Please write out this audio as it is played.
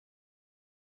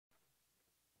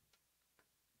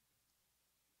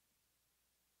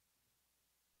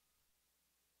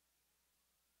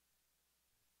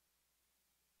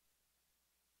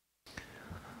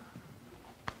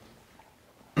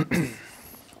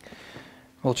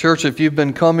Well, church, if you've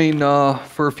been coming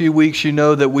for a few weeks, you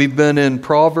know that we've been in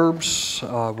Proverbs.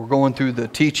 We're going through the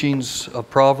teachings of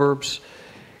Proverbs,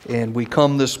 and we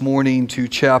come this morning to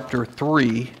chapter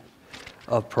 3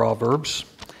 of Proverbs.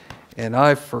 And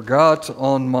I forgot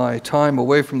on my time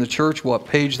away from the church what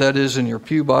page that is in your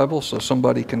pew Bible, so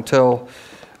somebody can tell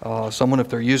someone if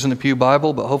they're using the pew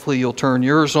Bible, but hopefully you'll turn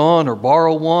yours on or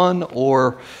borrow one,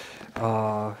 or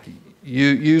you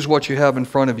use what you have in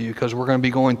front of you, because we're going to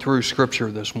be going through Scripture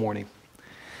this morning.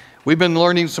 We've been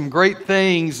learning some great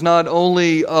things, not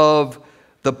only of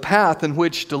the path in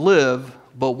which to live,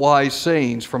 but wise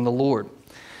sayings from the Lord.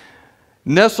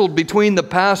 Nestled between the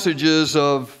passages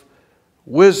of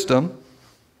wisdom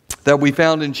that we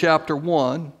found in chapter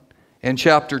 1 and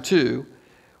chapter 2,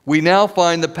 we now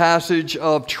find the passage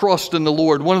of trust in the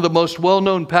Lord. One of the most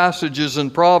well-known passages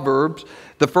in Proverbs,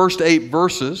 the first 8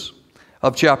 verses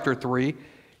of chapter 3.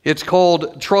 It's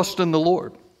called Trust in the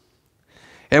Lord.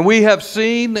 And we have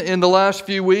seen in the last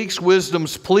few weeks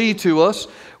wisdom's plea to us.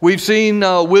 We've seen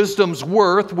wisdom's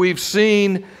worth. We've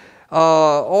seen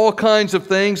all kinds of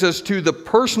things as to the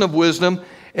person of wisdom.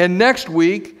 And next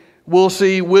week, we'll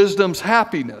see wisdom's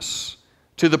happiness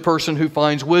to the person who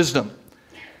finds wisdom.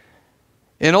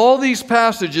 In all these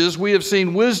passages, we have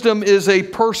seen wisdom is a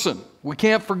person. We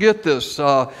can't forget this.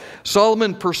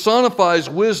 Solomon personifies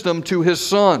wisdom to his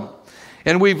son.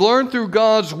 And we've learned through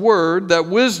God's Word that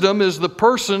wisdom is the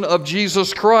person of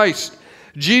Jesus Christ.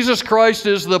 Jesus Christ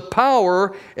is the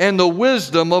power and the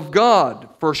wisdom of God,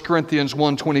 1 Corinthians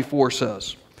 1:24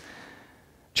 says.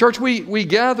 Church, we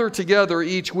gather together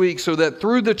each week so that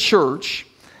through the church,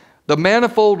 the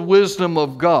manifold wisdom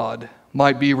of God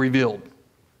might be revealed.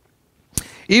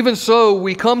 Even so,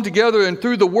 we come together and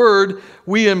through the Word,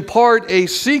 we impart a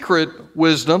secret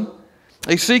wisdom,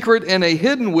 a secret and a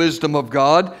hidden wisdom of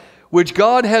God, which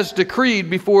God has decreed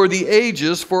before the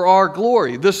ages for our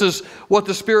glory. This is what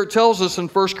the Spirit tells us in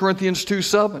 1 Corinthians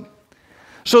 2:7.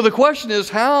 So the question is,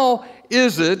 how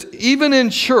is it, even in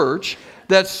church,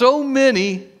 that so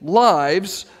many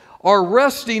lives are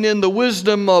resting in the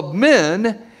wisdom of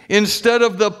men instead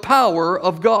of the power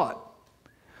of God?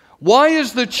 Why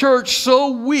is the church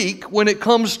so weak when it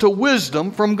comes to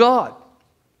wisdom from God?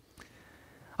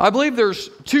 I believe there's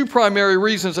 2 primary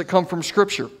reasons that come from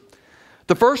Scripture.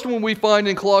 The first one we find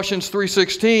in Colossians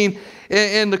 3:16,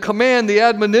 and the command, the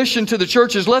admonition to the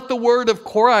church is, let the word of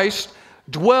Christ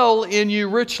dwell in you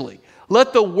richly.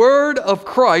 Let the word of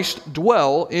Christ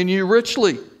dwell in you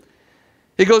richly.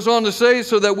 It goes on to say,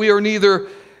 so that we are neither,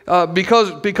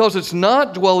 because it's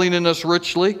not dwelling in us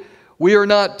richly, we are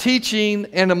not teaching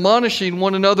and admonishing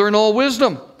one another in all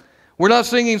wisdom. We're not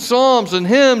singing psalms and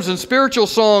hymns and spiritual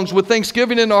songs with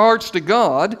thanksgiving in our hearts to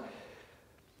God.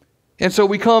 And so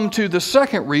we come to the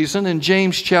second reason in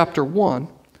James chapter 1,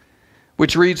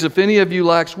 which reads, if any of you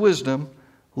lacks wisdom,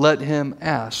 let him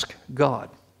ask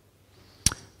God.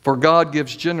 For God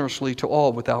gives generously to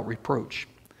all without reproach.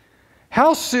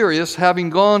 How serious,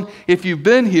 if you've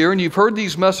been here and you've heard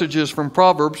these messages from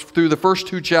Proverbs through the first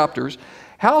 2 chapters,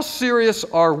 how serious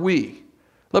are we?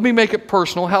 Let me make it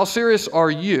personal. How serious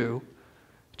are you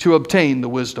to obtain the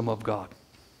wisdom of God?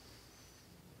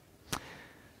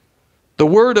 The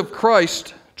word of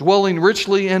Christ dwelling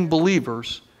richly in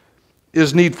believers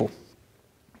is needful.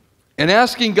 And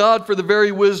asking God for the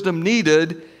very wisdom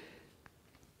needed,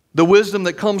 the wisdom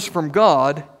that comes from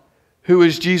God, who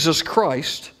is Jesus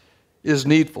Christ, is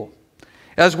needful.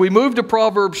 As we move to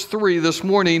Proverbs 3 this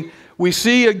morning, we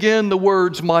see again the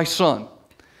words, my son.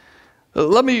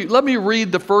 Let me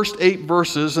read the first 8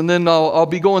 verses, and then I'll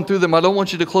be going through them. I don't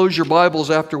want you to close your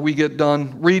Bibles after we get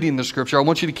done reading the Scripture. I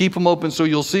want you to keep them open so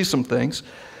you'll see some things.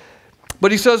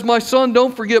 But he says, my son,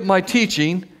 don't forget my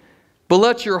teaching, but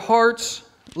let your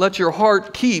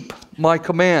heart keep my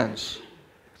commands.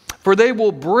 For they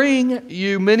will bring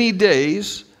you many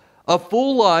days, a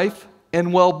full life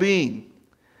and well-being.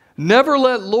 Never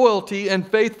let loyalty and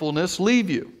faithfulness leave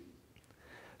you.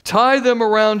 Tie them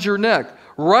around your neck.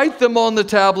 Write them on the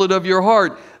tablet of your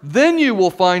heart. Then you will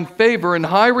find favor and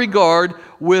high regard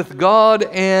with God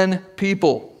and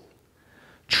people.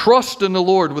 Trust in the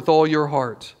Lord with all your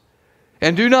heart.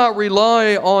 And do not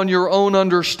rely on your own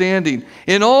understanding.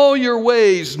 In all your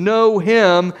ways know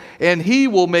Him, and He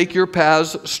will make your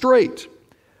paths straight.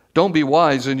 Don't be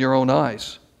wise in your own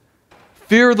eyes.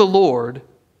 Fear the Lord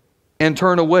and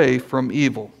turn away from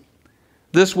evil.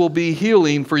 This will be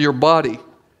healing for your body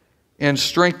and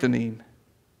strengthening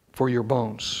for your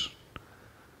bones.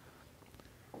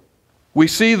 We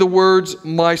see the words,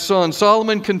 my son.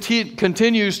 Solomon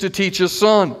continues to teach his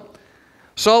son.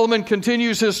 Solomon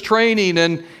continues his training,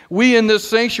 and we in this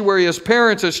sanctuary as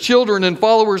parents, as children and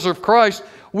followers of Christ,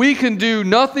 we can do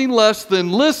nothing less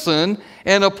than listen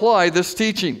and apply this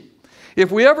teaching.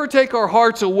 If we ever take our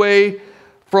hearts away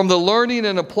from the learning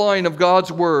and applying of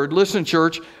God's Word, listen,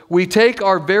 church, we take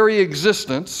our very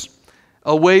existence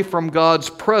away from God's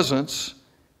presence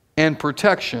and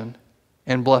protection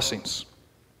and blessings.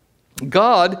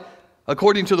 God,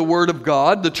 according to the Word of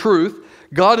God, the truth,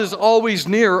 God is always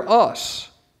near us.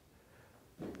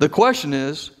 The question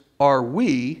is, are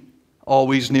we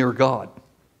always near God?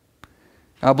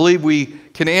 I believe we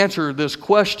can answer this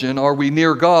question, are we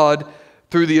near God,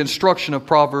 through the instruction of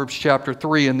Proverbs chapter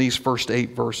 3 in these first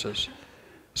 8 verses.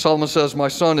 Solomon says, my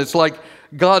son, it's like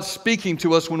God speaking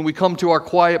to us when we come to our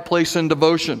quiet place in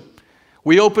devotion.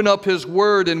 We open up His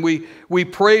Word and we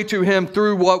pray to Him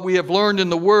through what we have learned in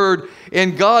the Word.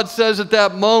 And God says at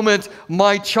that moment,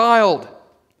 my child.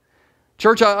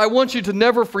 Church, I want you to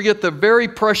never forget the very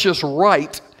precious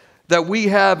right that we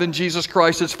have in Jesus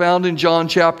Christ. It's found in John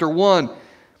chapter 1.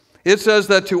 It says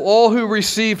that to all who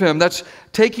receive Him, that's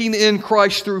taking in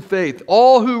Christ through faith,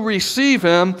 all who receive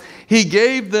Him, He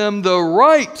gave them the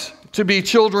right to be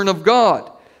children of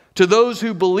God, to those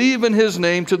who believe in His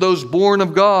name, to those born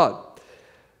of God.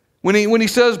 When he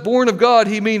says born of God,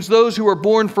 He means those who are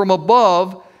born from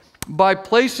above by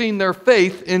placing their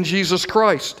faith in Jesus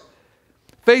Christ.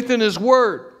 Faith in His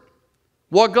Word.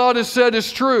 What God has said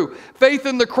is true. Faith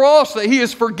in the cross, that He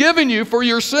has forgiven you for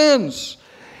your sins.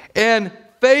 And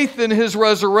faith in His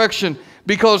resurrection.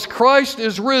 Because Christ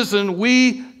is risen,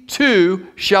 we too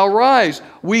shall rise.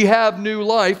 We have new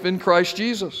life in Christ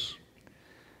Jesus.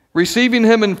 Receiving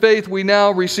Him in faith, we now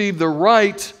receive the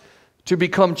right to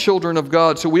become children of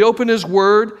God. So we open His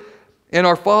Word, and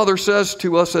our Father says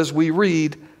to us as we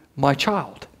read, my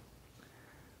child,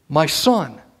 my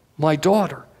son, my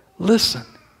daughter, listen.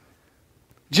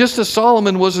 Just as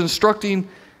Solomon was instructing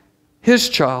his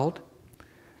child,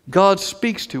 God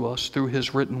speaks to us through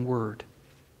His written Word.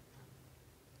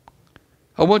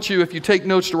 I want you, if you take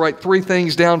notes, to write 3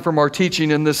 things down from our teaching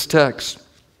in this text.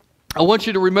 I want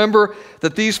you to remember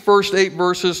that these first 8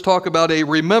 verses talk about a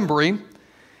remembering,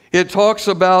 it talks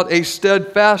about a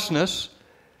steadfastness,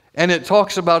 and it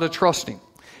talks about a trusting.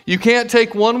 You can't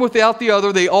take one without the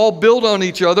other. They all build on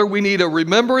each other. We need a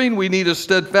remembering, we need a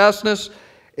steadfastness,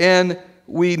 and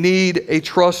we need a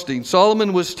trusting.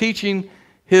 Solomon was teaching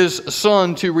his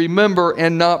son to remember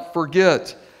and not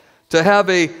forget, to have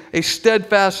a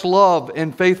steadfast love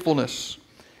and faithfulness,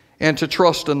 and to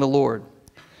trust in the Lord.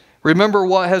 Remember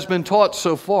what has been taught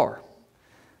so far.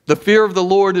 The fear of the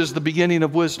Lord is the beginning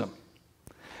of wisdom.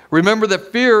 Remember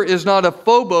that fear is not a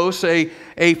phobos, a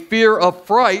fear of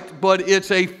fright, but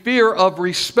it's a fear of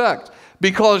respect.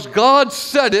 Because God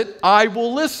said it, I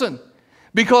will listen.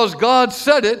 Because God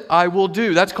said it, I will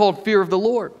do. That's called fear of the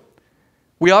Lord.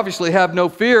 We obviously have no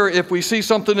fear if we see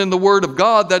something in the Word of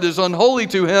God that is unholy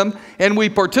to Him and we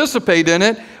participate in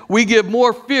it. We give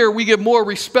more fear, we give more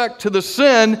respect to the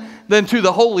sin than to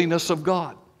the holiness of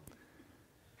God.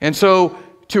 And so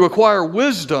to acquire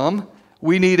wisdom,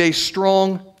 we need a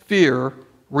strong fear,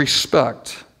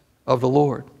 respect of the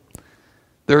Lord.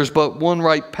 There's but one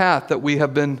right path that we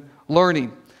have been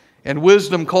learning. And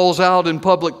wisdom calls out in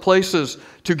public places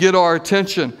to get our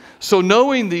attention. So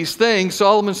knowing these things,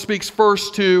 Solomon speaks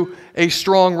first to a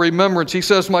strong remembrance. He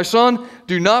says, my son,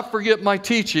 do not forget my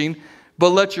teaching, but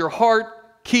let your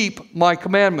heart keep my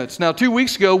commandments. Now, 2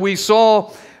 weeks ago, we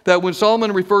saw that when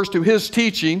Solomon refers to his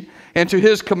teaching and to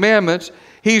his commandments,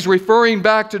 he's referring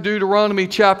back to Deuteronomy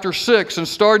chapter 6. And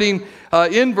starting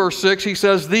in verse 6, he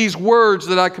says, these words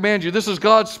that I command you. This is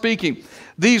God speaking.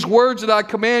 These words that I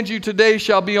command you today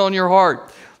shall be on your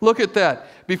heart. Look at that.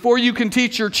 Before you can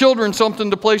teach your children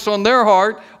something to place on their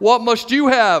heart, what must you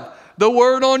have? The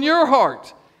Word on your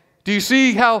heart. Do you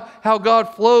see how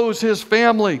God flows His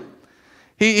family?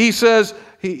 He says,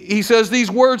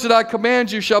 these words that I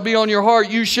command you shall be on your heart.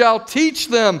 You shall teach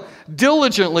them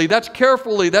diligently. That's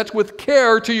carefully. That's with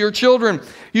care to your children.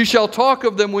 You shall talk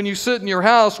of them when you sit in your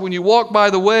house, when you walk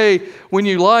by the way, when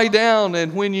you lie down,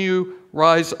 and when you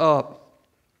rise up.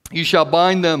 You shall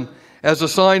bind them as a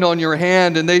sign on your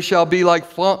hand, and they shall be like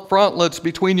frontlets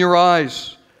between your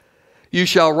eyes. You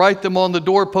shall write them on the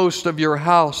doorpost of your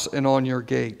house and on your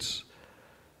gates.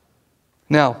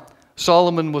 Now,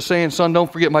 Solomon was saying, son,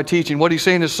 don't forget my teaching. What he's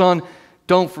saying is, son,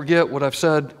 don't forget what I've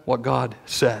said, what God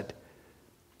said.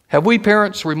 Have we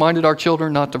parents reminded our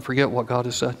children not to forget what God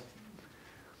has said?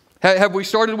 Have we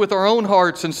started with our own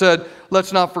hearts and said,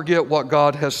 let's not forget what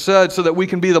God has said so that we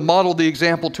can be the model, the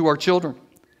example to our children?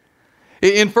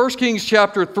 In 1 Kings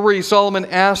chapter 3, Solomon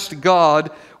asked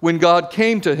God, when God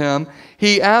came to him,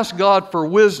 he asked God for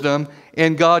wisdom,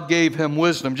 and God gave him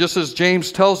wisdom, just as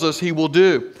James tells us he will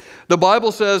do. The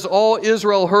Bible says all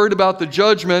Israel heard about the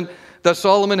judgment that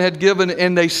Solomon had given,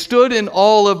 and they stood in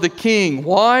awe of the king.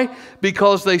 Why?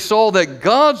 Because they saw that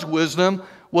God's wisdom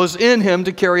was in him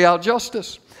to carry out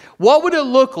justice. What would it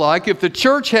look like if the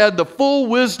church had the full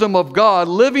wisdom of God,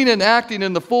 living and acting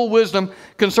in the full wisdom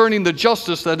concerning the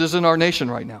justice that is in our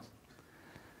nation right now?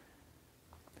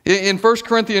 In 1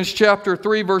 Corinthians chapter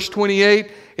 3, verse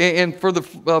 28, and for the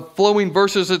flowing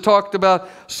verses, it talked about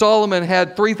Solomon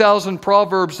had 3,000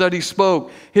 proverbs that he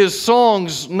spoke. His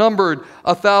songs numbered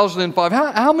 1,005.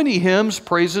 How many hymns,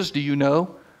 praises do you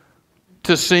know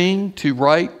to sing, to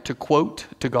write, to quote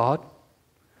to God?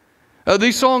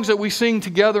 These songs that we sing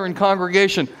together in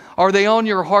congregation, are they on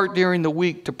your heart during the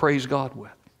week to praise God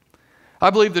with?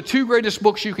 I believe the two greatest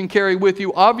books you can carry with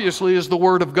you, obviously, is the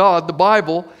Word of God, the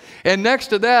Bible. And next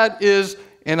to that is,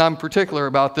 and I'm particular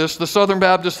about this, the Southern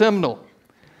Baptist hymnal.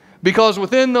 Because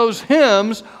within those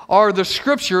hymns are the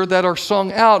scripture that are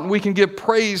sung out, and we can give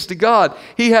praise to God.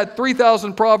 He had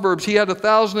 3,000 proverbs. He had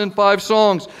 1,005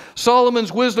 songs.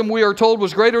 Solomon's wisdom, we are told,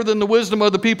 was greater than the wisdom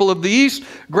of the people of the East,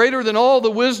 greater than all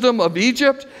the wisdom of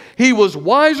Egypt. He was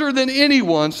wiser than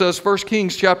anyone, says 1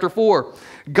 Kings chapter 4.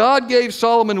 God gave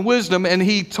Solomon wisdom, and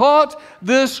he taught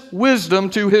this wisdom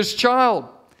to his child.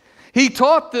 He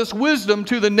taught this wisdom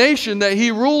to the nation that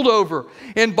he ruled over.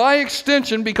 And by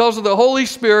extension, because of the Holy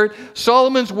Spirit,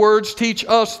 Solomon's words teach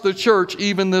us, the church,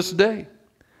 even this day.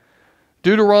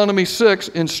 Deuteronomy 6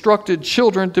 instructed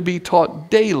children to be taught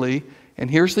daily,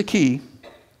 and here's the key,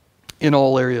 in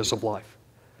all areas of life.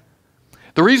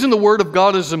 The reason the Word of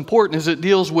God is important is it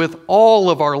deals with all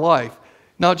of our life,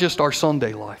 not just our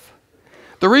Sunday life.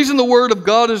 The reason the Word of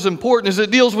God is important is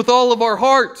it deals with all of our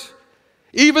heart.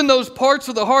 Even those parts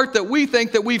of the heart that we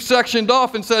think that we've sectioned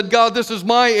off and said, God, this is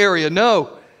my area.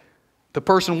 No. The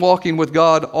person walking with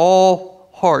God, all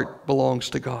heart belongs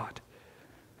to God.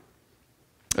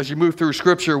 As you move through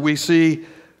Scripture, we see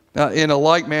in a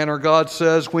like manner, God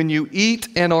says, when you eat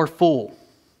and are full,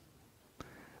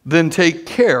 then take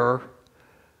care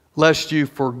lest you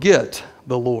forget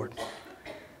the Lord.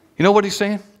 You know what he's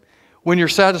saying? When you're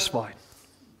satisfied,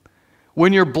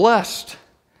 when you're blessed,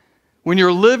 when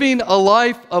you're living a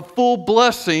life of full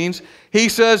blessings, he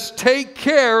says, take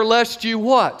care lest you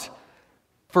what?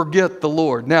 Forget the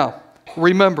Lord. Now,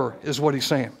 remember is what he's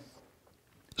saying.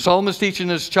 Solomon's teaching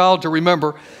his child to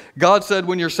remember. God said,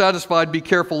 when you're satisfied, be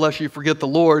careful lest you forget the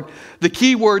Lord. The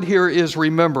key word here is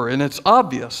remember, and it's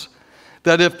obvious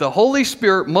that if the Holy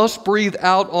Spirit must breathe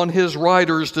out on his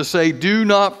writers to say, do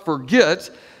not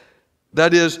forget,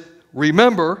 that is,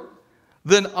 remember,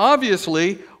 then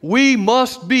obviously we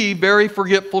must be very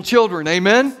forgetful children.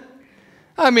 Amen?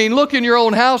 I mean, look in your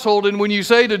own household, and when you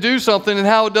say to do something and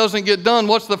how it doesn't get done,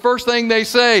 what's the first thing they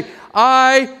say?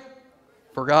 I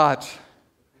forgot.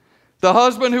 The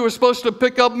husband who was supposed to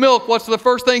pick up milk, what's the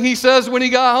first thing he says when he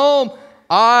got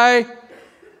home?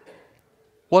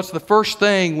 What's the first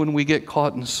thing when we get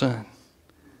caught in sin?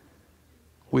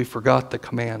 We forgot the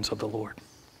commands of the Lord.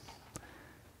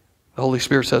 The Holy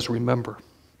Spirit says, remember.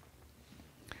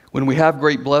 When we have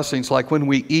great blessings, like when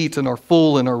we eat and are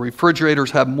full and our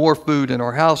refrigerators have more food and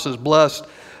our house is blessed,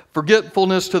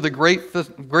 forgetfulness to the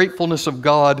gratefulness of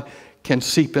God can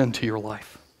seep into your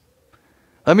life.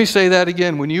 Let me say that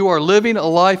again. When you are living a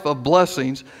life of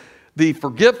blessings, the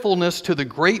forgetfulness to the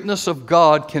greatness of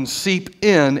God can seep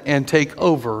in and take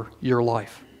over your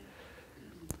life.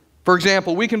 For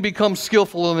example, we can become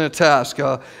skillful in a task.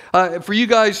 For you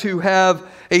guys who have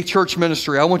a church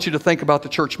ministry, I want you to think about the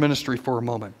church ministry for a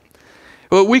moment.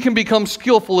 We can become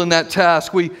skillful in that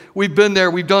task. We've been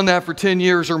there, we've done that for 10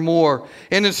 years or more.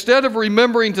 And instead of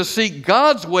remembering to seek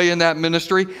God's way in that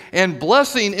ministry and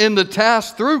blessing in the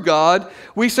task through God,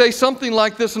 we say something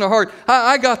like this in our heart,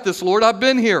 I got this, Lord, I've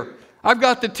been here. I've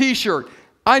got the t-shirt.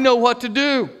 I know what to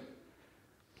do.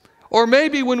 Or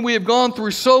maybe when we have gone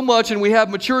through so much and we have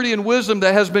maturity and wisdom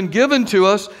that has been given to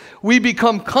us, we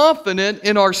become confident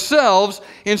in ourselves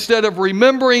instead of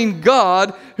remembering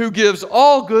God who gives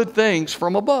all good things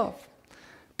from above.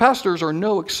 Pastors are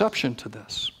no exception to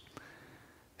this.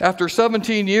 After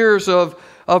 17 years of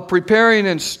preparing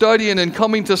and studying and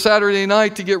coming to Saturday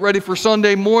night to get ready for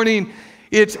Sunday morning,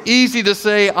 it's easy to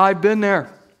say, I've been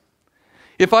there.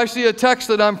 If I see a text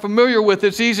that I'm familiar with,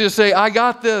 it's easy to say, I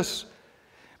got this.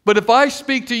 But if I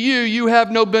speak to you, you have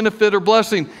no benefit or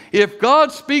blessing. If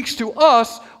God speaks to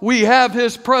us, we have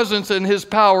His presence and His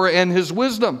power and His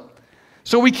wisdom.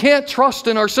 So we can't trust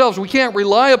in ourselves. We can't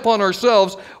rely upon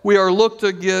ourselves. We are looked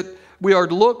to get we are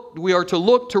to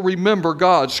look to remember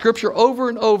God. Scripture over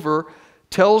and over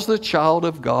tells the child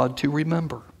of God to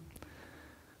remember.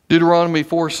 Deuteronomy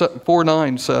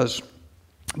 4:9 says,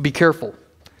 be careful.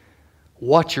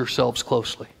 Watch yourselves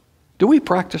closely. Do we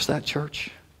practice that,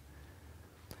 church?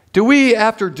 Do we,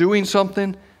 after doing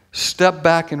something, step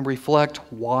back and reflect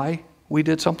why we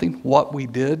did something, what we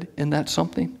did in that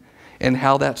something, and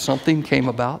how that something came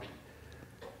about?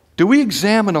 Do we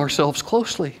examine ourselves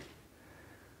closely?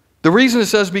 The reason it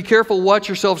says, be careful, watch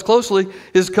yourselves closely,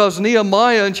 is because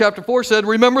Nehemiah in chapter 4 said,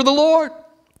 remember the Lord.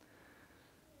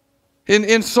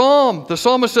 In Psalm, the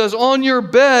psalmist says, on your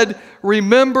bed,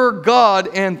 remember God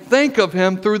and think of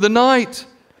Him through the night.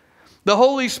 The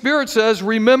Holy Spirit says,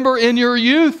 remember in your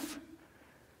youth.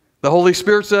 The Holy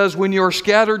Spirit says, when you're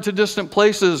scattered to distant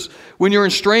places, when you're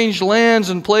in strange lands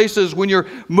and places, when you're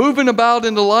moving about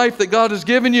in the life that God has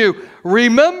given you,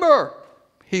 remember,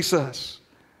 He says.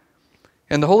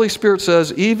 And the Holy Spirit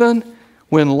says, even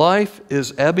when life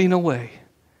is ebbing away,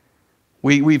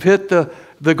 we've hit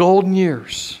the golden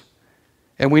years,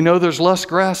 and we know there's less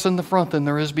grass in the front than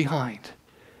there is behind.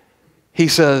 He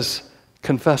says,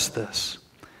 confess this.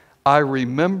 I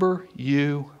remember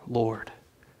you, Lord.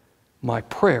 My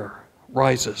prayer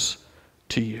rises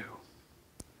to you.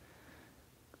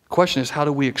 The question is, how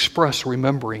do we express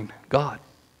remembering God?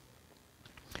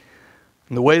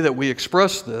 And the way that we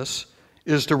express this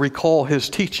is to recall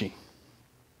His teaching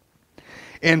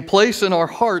and place in our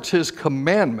hearts His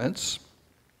commandments,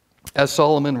 as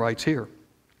Solomon writes here.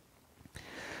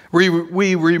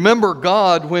 We remember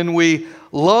God when we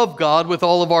love God with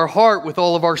all of our heart, with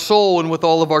all of our soul, and with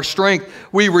all of our strength.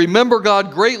 We remember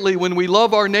God greatly when we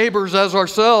love our neighbors as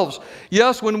ourselves.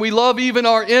 Yes, when we love even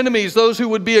our enemies, those who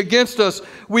would be against us.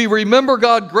 We remember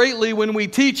God greatly when we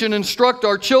teach and instruct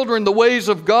our children the ways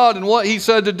of God and what He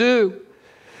said to do.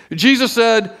 Jesus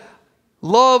said,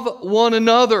 love one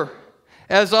another.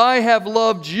 As I have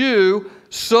loved you,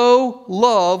 so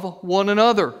love one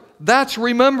another. That's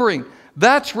remembering.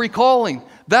 That's recalling.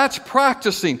 That's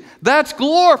practicing. That's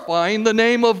glorifying the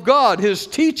name of God, His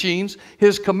teachings,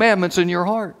 His commandments in your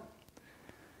heart.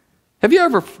 Have you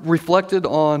ever reflected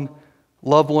on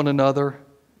love one another,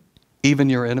 even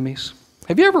your enemies?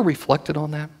 Have you ever reflected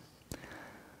on that?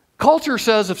 Culture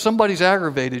says if somebody's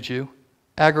aggravated you,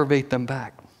 aggravate them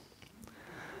back.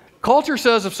 Culture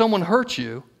says if someone hurts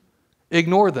you,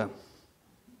 ignore them.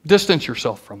 Distance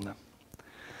yourself from them.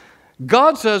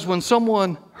 God says when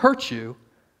someone hurts you,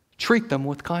 treat them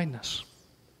with kindness.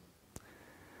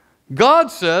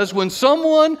 God says when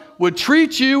someone would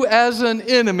treat you as an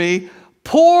enemy,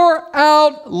 pour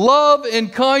out love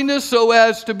and kindness so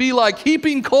as to be like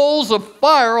heaping coals of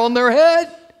fire on their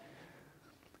head.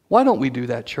 Why don't we do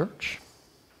that, church?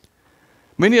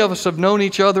 Many of us have known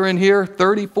each other in here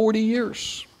 30, 40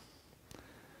 years.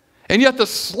 And yet the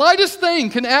slightest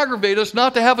thing can aggravate us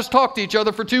not to have us talk to each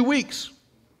other for 2 weeks.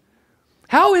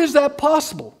 How is that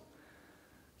possible?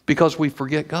 Because we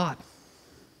forget God.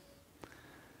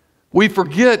 We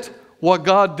forget what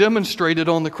God demonstrated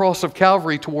on the cross of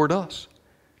Calvary toward us.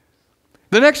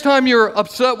 The next time you're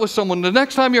upset with someone, the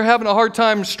next time you're having a hard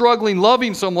time struggling,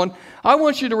 loving someone, I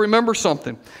want you to remember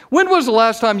something. When was the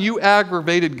last time you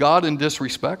aggravated God in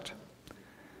disrespect?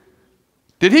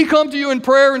 Did He come to you in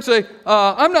prayer and say,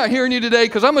 I'm not hearing you today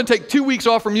because I'm going to take 2 weeks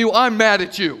off from you. I'm mad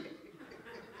at you.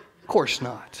 Of course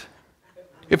not.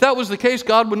 If that was the case,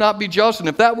 God would not be just. And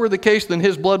if that were the case, then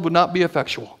His blood would not be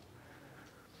effectual.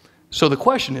 So the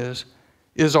question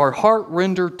is our heart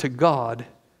rendered to God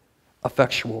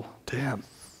effectual to Him?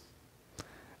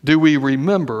 Do we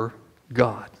remember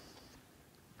God?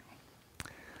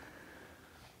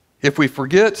 If we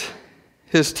forget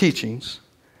His teachings,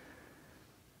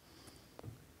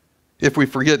 if we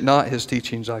forget not His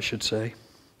teachings, I should say,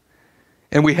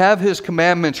 and we have His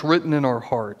commandments written in our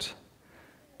heart,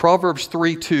 Proverbs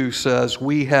 3:2 says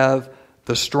we have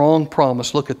the strong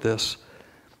promise, look at this,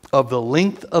 of the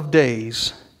length of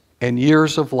days and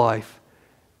years of life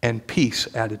and peace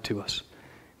added to us.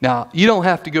 Now, you don't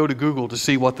have to go to Google to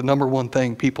see what the number one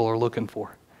thing people are looking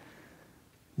for.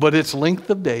 But it's length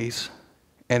of days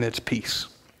and it's peace.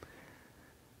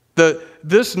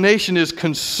 This nation is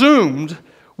consumed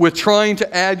with trying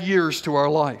to add years to our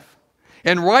life.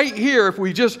 And right here, if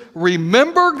we just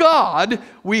remember God,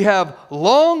 we have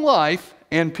long life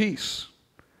and peace.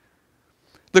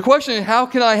 The question is, how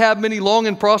can I have many long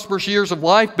and prosperous years of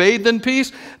life bathed in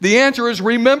peace? The answer is,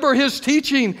 remember His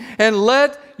teaching and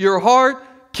let your heart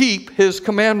keep His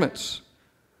commandments.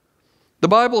 The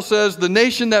Bible says the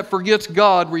nation that forgets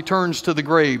God returns to the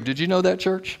grave. Did you know that,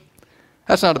 church?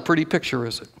 That's not a pretty picture,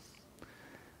 is it?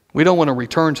 We don't want to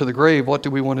return to the grave. What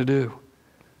do we want to do?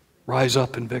 rise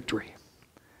up in victory.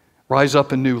 Rise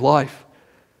up in new life.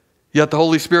 Yet the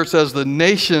Holy Spirit says, the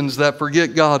nations that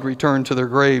forget God return to their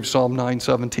graves, Psalm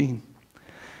 9:17.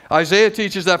 Isaiah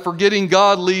teaches that forgetting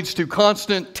God leads to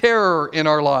constant terror in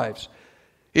our lives.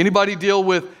 Anybody deal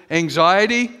with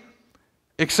anxiety,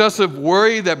 excessive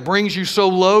worry that brings you so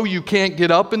low you can't get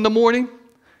up in the morning?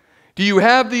 Do you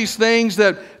have these things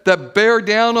that bear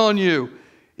down on you?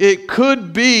 It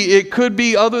could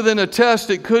be other than a test,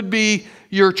 it could be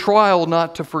your trial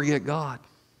not to forget God.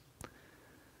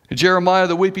 Jeremiah,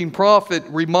 the weeping prophet,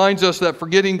 reminds us that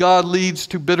forgetting God leads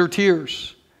to bitter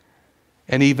tears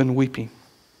and even weeping.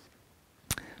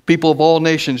 People of all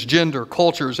nations, gender,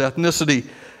 cultures, ethnicity,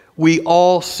 we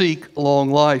all seek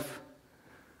long life.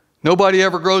 Nobody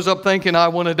ever grows up thinking, I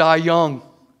want to die young.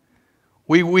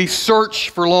 We search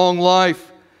for long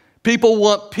life. People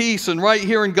want peace, and right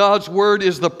here in God's Word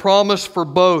is the promise for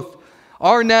both.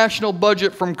 Our national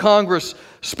budget from Congress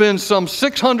spends some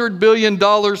 $600 billion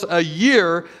a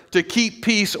year to keep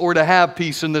peace or to have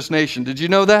peace in this nation. Did you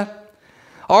know that?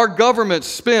 Our government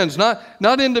spends, not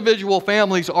individual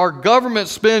families, our government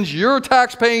spends your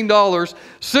taxpaying dollars,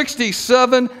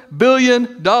 $67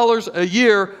 billion a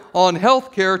year on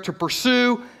health care to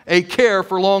pursue a care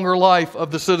for longer life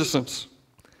of the citizens.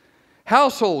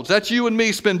 Households, that's you and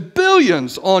me, spend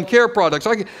billions on care products.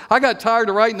 I got tired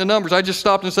of writing the numbers. I just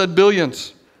stopped and said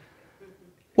billions.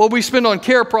 Well, we spend on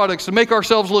care products to make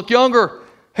ourselves look younger.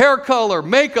 Hair color,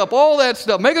 makeup, all that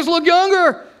stuff. Make us look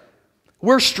younger.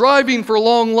 We're striving for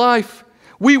long life.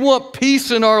 We want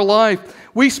peace in our life.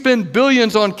 We spend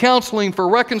billions on counseling for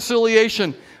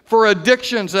reconciliation, for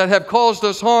addictions that have caused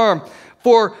us harm,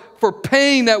 for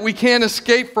pain that we can't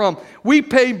escape from. We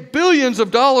pay billions of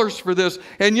dollars for this,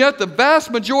 and yet the vast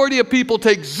majority of people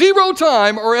take zero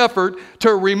time or effort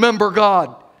to remember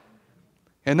God.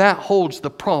 And that holds the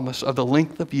promise of the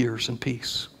length of years in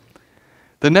peace.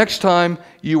 The next time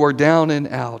you are down and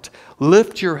out,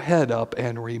 lift your head up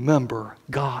and remember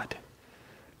God.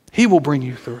 He will bring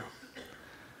you through.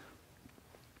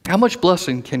 How much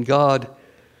blessing can God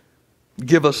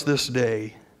give us this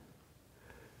day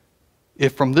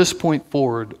if from this point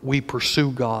forward we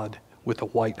pursue God with a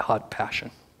white-hot passion?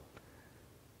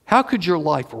 How could your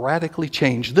life radically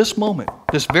change this moment,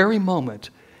 this very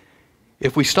moment,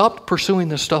 if we stopped pursuing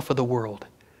the stuff of the world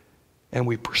and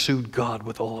we pursued God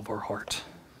with all of our heart?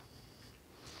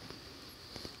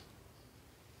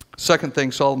 Second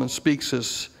thing Solomon speaks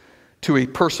is to a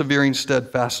persevering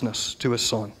steadfastness to his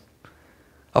son.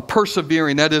 A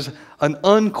persevering, that is an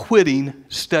unquitting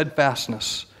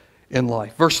steadfastness in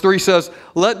life. Verse 3 says,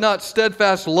 let not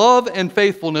steadfast love and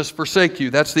faithfulness forsake you.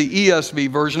 That's the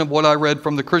ESV version of what I read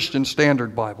from the Christian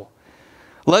Standard Bible.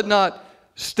 Let not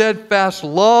steadfast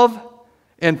love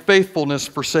and faithfulness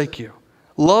forsake you.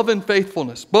 Love and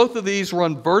faithfulness. Both of these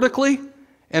run vertically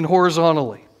and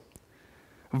horizontally.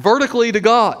 Vertically to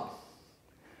God.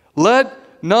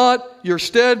 Let not your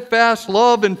steadfast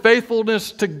love and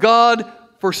faithfulness to God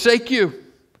forsake you.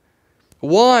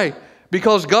 Why?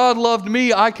 Because God loved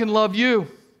me, I can love you.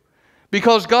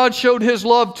 Because God showed His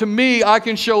love to me, I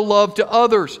can show love to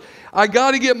others. I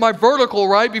got to get my vertical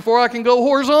right before I can go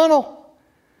horizontal.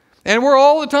 And we're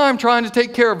all the time trying to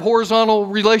take care of horizontal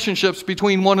relationships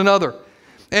between one another.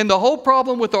 And the whole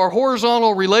problem with our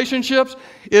horizontal relationships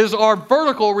is our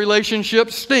vertical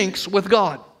relationship stinks with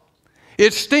God.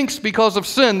 It stinks because of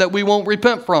sin that we won't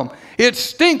repent from. It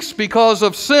stinks because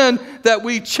of sin that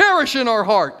we cherish in our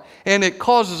heart. And it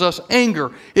causes us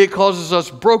anger. It causes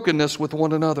us brokenness with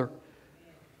one another.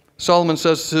 Solomon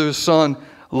says to his son,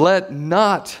 let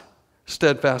not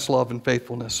steadfast love and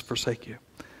faithfulness forsake you.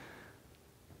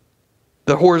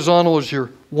 The horizontal is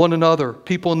your one another,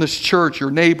 people in this church,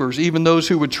 your neighbors, even those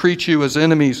who would treat you as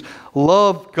enemies.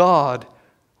 Love God,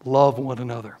 love one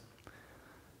another.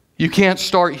 You can't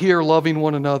start here loving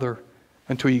one another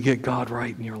until you get God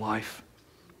right in your life.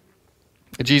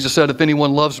 Jesus said, if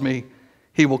anyone loves me,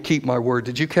 he will keep my word.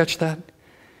 Did you catch that?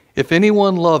 If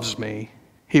anyone loves me,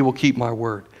 he will keep my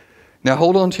word. Now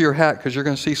hold on to your hat because you're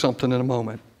going to see something in a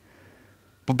moment.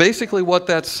 But basically what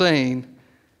that's saying,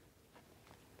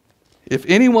 if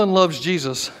anyone loves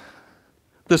Jesus,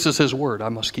 this is His word. I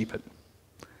must keep it.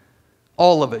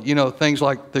 All of it. You know, things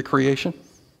like the creation.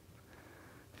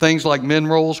 Things like men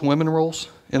roles, women roles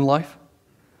in life.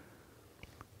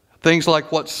 Things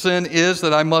like what sin is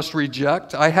that I must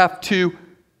reject.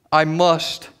 I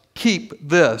must keep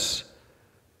this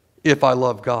if I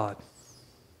love God.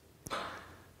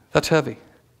 That's heavy.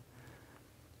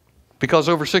 Because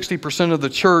over 60% of the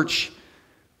church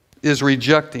is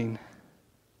rejecting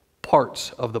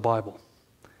parts of the Bible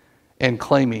and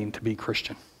claiming to be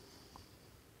Christian.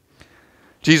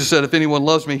 Jesus said, if anyone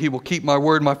loves me, he will keep my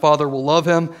word. My Father will love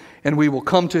him, and we will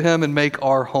come to him and make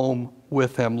our home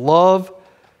with him. Love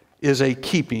is a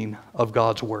keeping of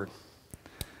God's word.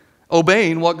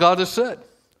 Obeying what God has said.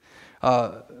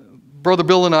 Brother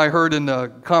Bill and I heard in the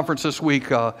conference this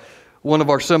week, one of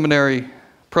our seminary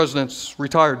presidents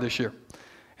retired this year.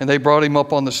 And they brought him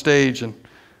up on the stage, and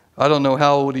I don't know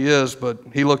how old he is, but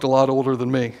he looked a lot older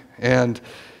than me. And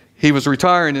he was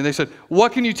retiring, and they said,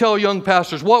 what can you tell young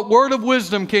pastors? What word of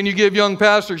wisdom can you give young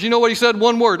pastors? You know what he said?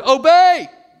 One word: obey.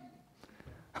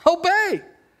 Obey.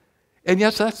 And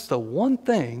yes, that's the one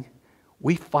thing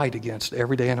we fight against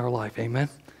every day in our life. Amen?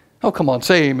 Oh, come on,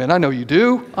 say amen. I know you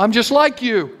do. I'm just like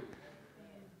you.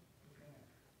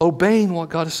 Obeying what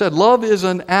God has said. Love is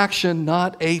an action,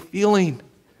 not a feeling.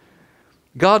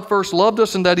 God first loved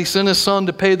us in that he sent his Son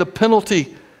to pay the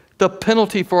penalty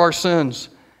for our sins.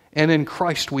 And in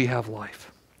Christ we have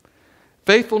life.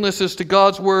 Faithfulness is to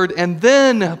God's word, and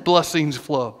then blessings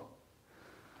flow.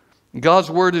 God's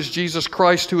word is Jesus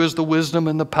Christ, who is the wisdom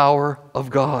and the power of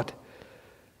God.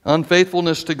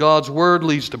 Unfaithfulness to God's word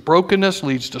leads to brokenness,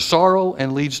 leads to sorrow,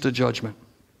 and leads to judgment.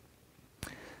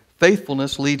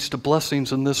 Faithfulness leads to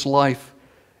blessings in this life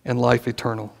and life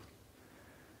eternal.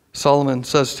 Solomon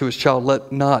says to his child,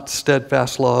 let not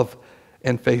steadfast love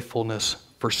and faithfulness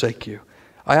forsake you.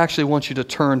 I actually want you to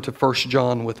turn to 1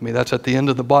 John with me. That's at the end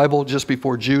of the Bible, just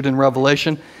before Jude and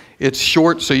Revelation. It's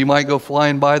short, so you might go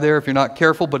flying by there if you're not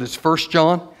careful, but it's 1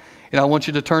 John. And I want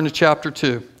you to turn to chapter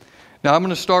 2. Now, I'm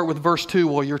going to start with verse 2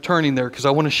 while you're turning there, because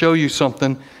I want to show you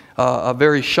something, a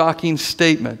very shocking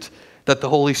statement that the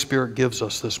Holy Spirit gives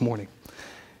us this morning.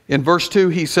 In verse 2,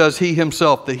 he says, he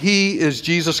himself, the he is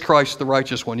Jesus Christ, the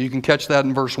righteous one. You can catch that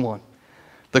in verse 1.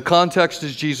 The context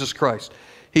is Jesus Christ.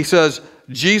 He says,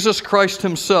 Jesus Christ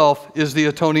himself is the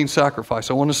atoning sacrifice.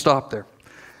 I want to stop there.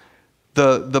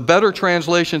 The better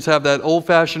translations have that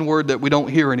old-fashioned word that we don't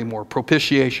hear anymore,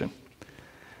 propitiation.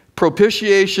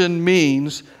 Propitiation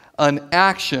means an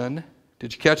action,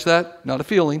 did you catch that? Not a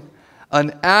feeling.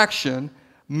 An action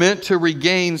meant to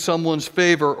regain someone's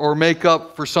favor or make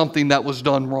up for something that was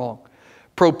done wrong.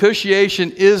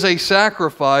 Propitiation is a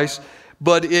sacrifice,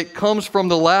 but it comes from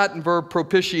the Latin verb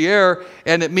propitiare,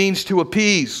 and it means to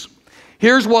appease.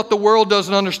 Here's what the world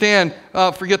doesn't understand.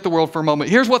 Forget the world for a moment.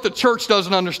 Here's what the church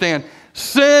doesn't understand.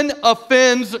 Sin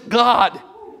offends God.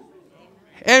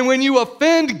 And when you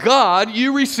offend God,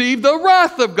 you receive the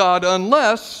wrath of God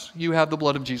unless you have the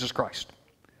blood of Jesus Christ.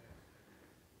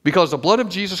 Because the blood of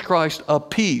Jesus Christ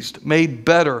appeased, made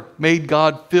better, made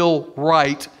God feel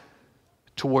right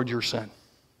toward your sin.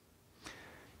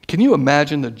 Can you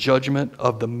imagine the judgment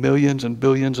of the millions and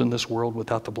billions in this world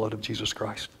without the blood of Jesus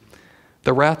Christ?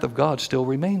 The wrath of God still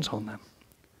remains on them.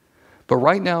 But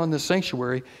right now in this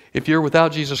sanctuary, if you're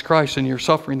without Jesus Christ and you're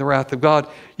suffering the wrath of God,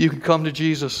 you can come to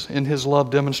Jesus in his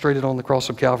love demonstrated on the cross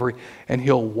of Calvary, and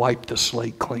he'll wipe the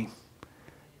slate clean.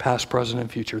 Past, present,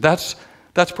 and future. That's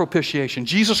propitiation.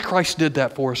 Jesus Christ did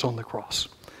that for us on the cross.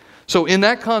 So in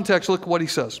that context, look what he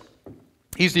says.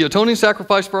 He's the atoning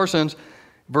sacrifice for our sins,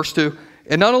 verse 2.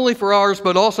 And not only for ours,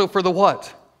 but also for the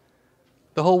what?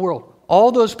 The whole world.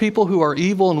 All those people who are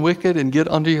evil and wicked and get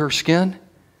under your skin,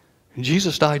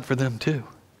 Jesus died for them too.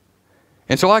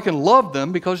 And so I can love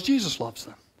them because Jesus loves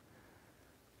them.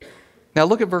 Now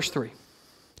look at verse 3.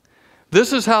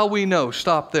 This is how we know.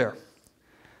 Stop there.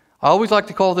 I always like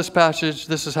to call this passage,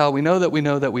 this is how we know that we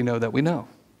know that we know that we know.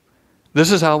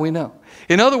 This is how we know.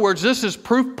 In other words, this is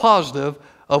proof positive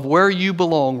of where you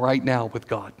belong right now with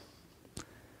God.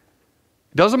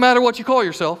 It doesn't matter what you call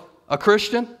yourself, a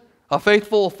Christian, a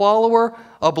faithful follower,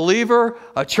 a believer,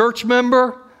 a church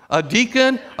member, a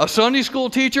deacon, a Sunday school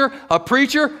teacher, a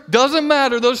preacher, doesn't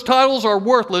matter. Those titles are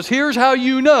worthless. Here's how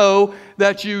you know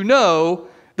that you know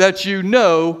that you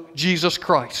know Jesus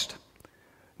Christ.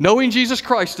 Knowing Jesus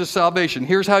Christ is salvation.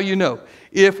 Here's how you know.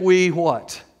 If we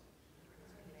what?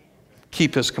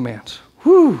 Keep his commands.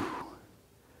 Whew.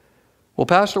 Well,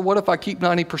 Pastor, what if I keep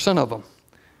 90% of them?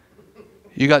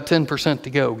 You got 10% to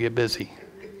go. Get busy.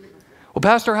 Well,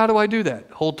 Pastor, how do I do that?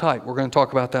 Hold tight. We're going to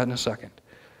talk about that in a second.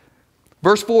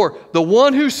 Verse 4, the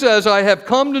one who says, I have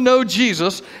come to know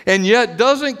Jesus, and yet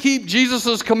doesn't keep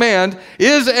Jesus' command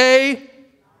is a...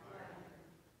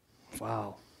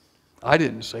 Wow. I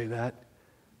didn't say that.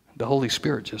 The Holy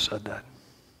Spirit just said that.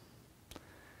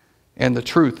 And the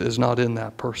truth is not in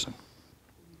that person.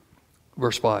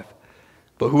 Verse 5.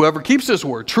 But whoever keeps his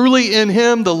word, truly in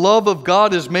him the love of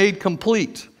God is made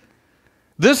complete.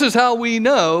 This is how we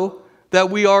know that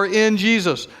we are in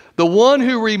Jesus. The one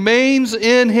who remains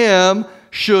in him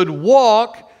should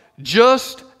walk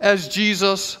just as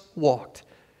Jesus walked.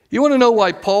 You want to know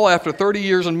why Paul, after 30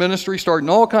 years in ministry, starting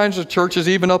all kinds of churches,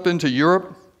 even up into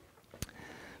Europe,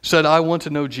 said, I want to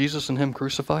know Jesus and Him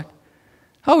crucified?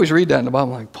 I always read that in the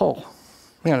Bible, I'm like, Paul,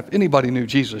 man, if anybody knew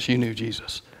Jesus, you knew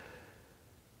Jesus.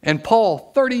 And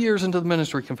Paul, 30 years into the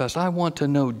ministry, confessed, I want to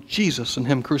know Jesus and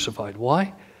Him crucified.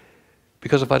 Why?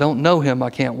 Because if I don't know Him,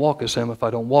 I can't walk as Him. If I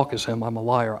don't walk as Him, I'm a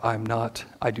liar.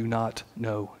 I do not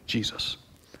know Jesus.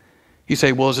 You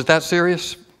say, well, is it that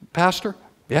serious, Pastor?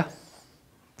 Yeah,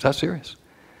 it's that serious.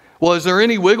 Well, is there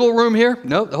any wiggle room here?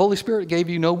 No, the Holy Spirit gave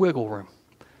you no wiggle room.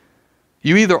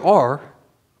 You either are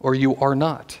or you are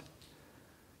not.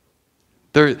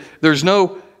 There's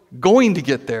no going to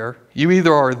get there. You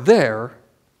either are there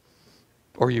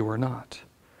or you are not.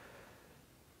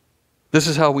 This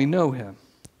is how we know Him.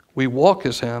 We walk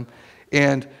as Him,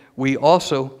 and we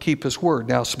also keep His word.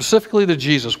 Now, specifically to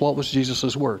Jesus, what was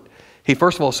Jesus' word? He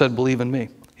first of all said, believe in me.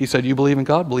 He said, you believe in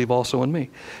God, believe also in me.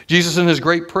 Jesus, in His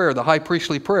great prayer, the high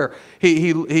priestly prayer,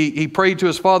 he prayed to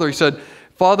His Father. He said,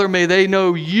 Father, may they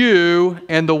know you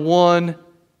and the one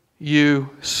you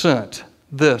sent.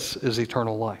 This is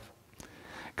eternal life.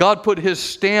 God put His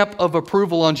stamp of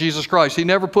approval on Jesus Christ.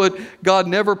 God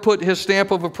never put His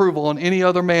stamp of approval on any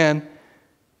other man,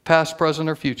 past, present,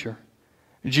 or future.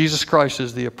 Jesus Christ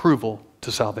is the approval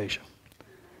to salvation.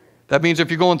 That means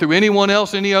if you're going through anyone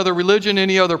else, any other religion,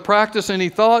 any other practice, any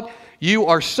thought, you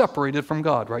are separated from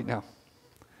God right now.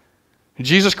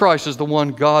 Jesus Christ is the one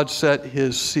God set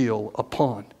His seal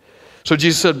upon. So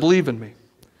Jesus said, believe in me.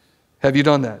 Have you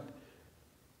done that?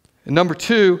 And number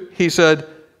two, He said,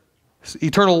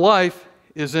 eternal life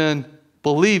is in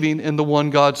believing in the one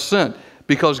God sent.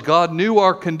 Because God knew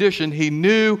our condition. He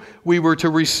knew we were to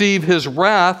receive His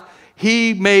wrath.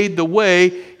 He made the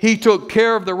way. He took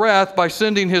care of the wrath by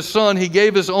sending His Son. He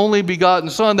gave His only begotten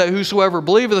Son, that whosoever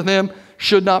believeth in Him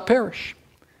should not perish.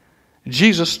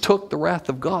 Jesus took the wrath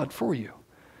of God for you. You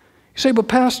say, but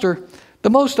Pastor, the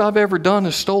most I've ever done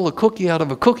is stole a cookie out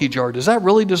of a cookie jar. Does that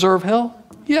really deserve hell?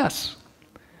 Yes.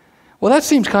 Well, that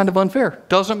seems kind of unfair.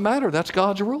 Doesn't matter. That's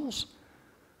God's rules.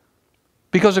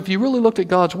 Because if you really looked at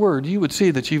God's word, you would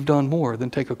see that you've done more than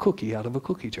take a cookie out of a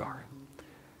cookie jar.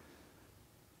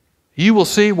 You will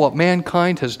see what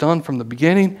mankind has done from the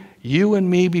beginning. You and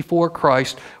me before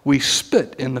Christ, we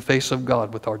spit in the face of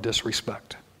God with our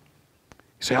disrespect.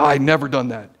 You say, I've never done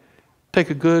that. Take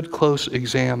a good, close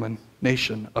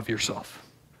examination of yourself.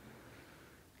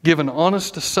 Give an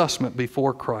honest assessment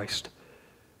before Christ,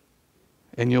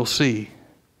 and you'll see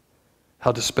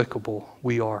how despicable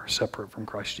we are separate from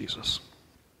Christ Jesus.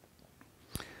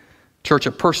 Church,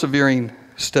 a persevering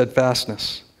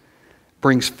steadfastness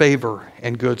brings favor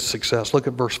and good success. Look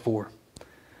at verse 4,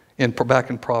 back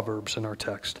in Proverbs in our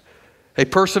text. A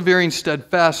persevering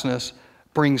steadfastness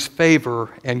brings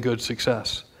favor and good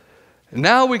success. And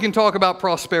now we can talk about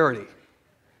prosperity,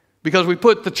 because we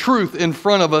put the truth in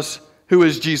front of us, who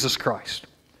is Jesus Christ.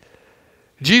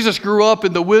 Jesus grew up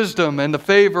in the wisdom and the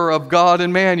favor of God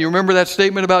and man. You remember that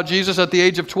statement about Jesus at the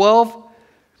age of 12?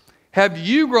 Have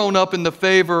you grown up in the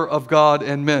favor of God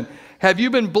and men? Have you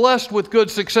been blessed with good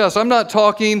success? I'm not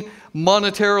talking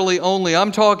monetarily only.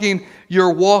 I'm talking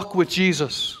your walk with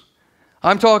Jesus.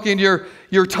 I'm talking your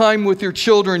time with your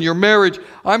children, your marriage.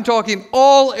 I'm talking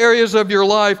all areas of your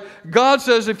life. God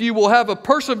says if you will have a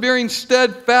persevering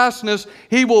steadfastness,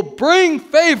 He will bring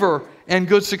favor and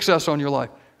good success on your life.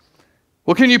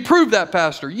 Well, can you prove that,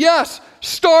 Pastor? Yes.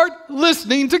 Start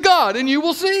listening to God and you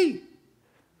will see.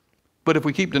 But if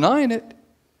we keep denying it,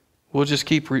 we'll just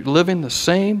keep living the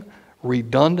same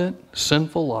redundant,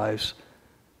 sinful lives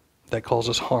that cause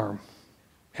us harm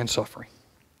and suffering.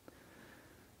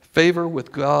 Favor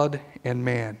with God and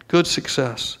man. Good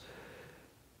success.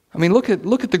 I mean, look at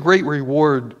the great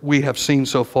reward we have seen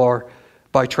so far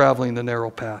by traveling the narrow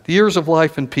path. Years of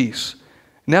life and peace.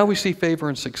 Now we see favor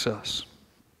and success.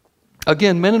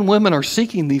 Again, men and women are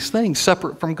seeking these things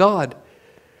separate from God,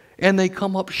 and they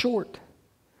come up short.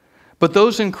 But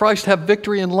those in Christ have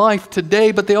victory in life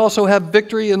today, but they also have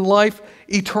victory in life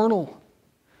eternal.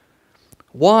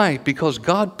 Why? Because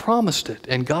God promised it,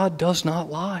 and God does not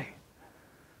lie.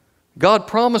 God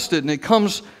promised it, and it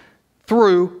comes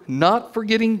through not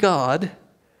forgetting God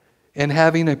and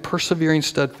having a persevering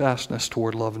steadfastness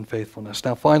toward love and faithfulness.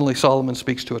 Now, finally, Solomon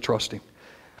speaks to a trusting.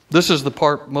 This is the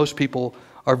part most people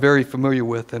are very familiar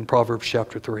with in Proverbs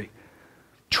chapter 3.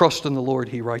 Trust in the Lord,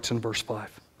 he writes in verse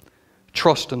 5.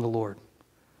 Trust in the Lord.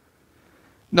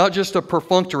 Not just a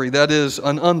perfunctory, that is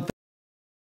an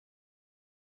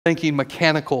unthinking,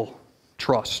 mechanical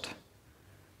trust,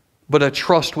 but a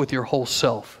trust with your whole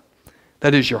self.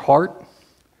 That is your heart,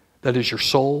 that is your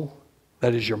soul,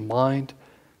 that is your mind,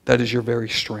 that is your very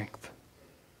strength.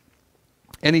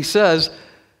 And he says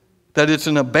that it's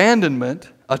an abandonment,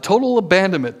 a total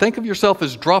abandonment. Think of yourself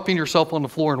as dropping yourself on the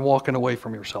floor and walking away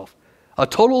from yourself. A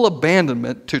total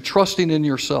abandonment to trusting in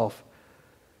yourself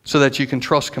so that you can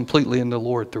trust completely in the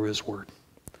Lord through His Word.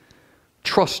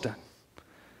 Trust in.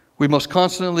 We must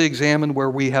constantly examine where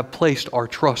we have placed our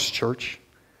trust, church.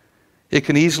 It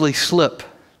can easily slip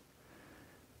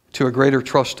to a greater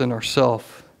trust in ourselves,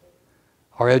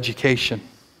 our education,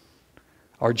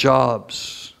 our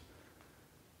jobs,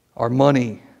 our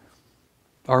money,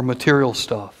 our material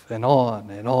stuff, and on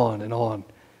and on and on.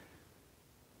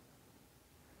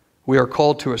 We are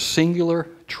called to a singular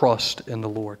trust in the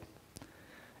Lord,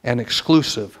 an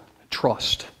exclusive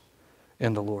trust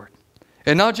in the Lord.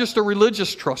 And not just a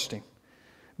religious trusting,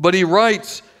 but he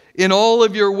writes, in all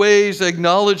of your ways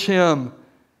acknowledge Him.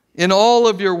 In all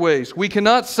of your ways. We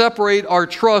cannot separate our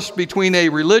trust between a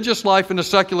religious life and a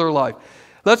secular life.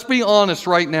 Let's be honest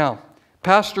right now.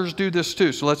 Pastors do this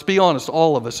too, so let's be honest,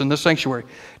 all of us in this sanctuary.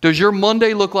 Does your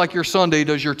Monday look like your Sunday?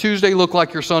 Does your Tuesday look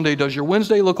like your Sunday? Does your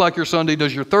Wednesday look like your Sunday?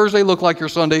 Does your Thursday look like your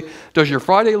Sunday? Does your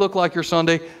Friday look like your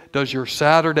Sunday? Does your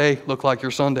Saturday look like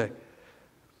your Sunday?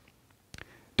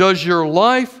 Does your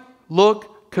life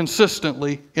look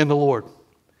consistently in the Lord?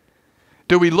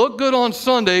 Do we look good on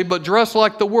Sunday but dress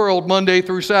like the world Monday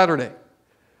through Saturday?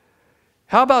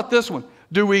 How about this one?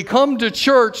 Do we come to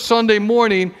church Sunday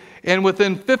morning and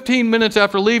within 15 minutes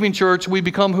after leaving church, we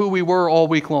become who we were all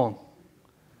week long?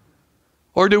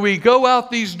 Or do we go out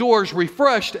these doors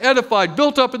refreshed, edified,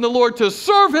 built up in the Lord to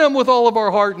serve Him with all of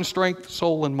our heart and strength,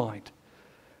 soul and mind?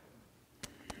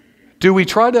 Do we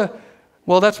try to,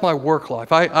 well, that's my work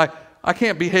life. I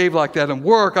can't behave like that in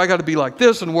work. I got to be like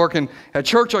this, and working at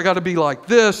church I got to be like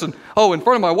this, and oh, in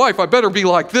front of my wife I better be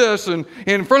like this, and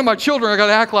in front of my children I got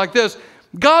to act like this.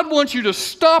 God wants you to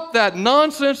stop that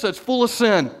nonsense that's full of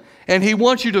sin. And He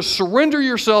wants you to surrender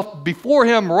yourself before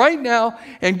Him right now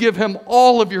and give Him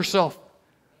all of yourself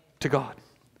to God.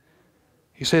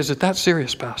 He says, is it that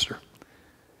serious, Pastor?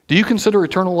 Do you consider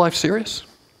eternal life serious?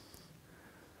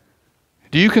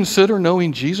 Do you consider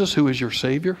knowing Jesus, who is your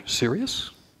Savior, serious?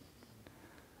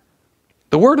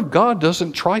 The Word of God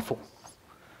doesn't trifle.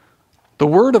 The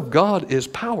Word of God is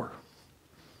power,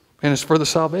 and it's for the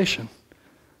salvation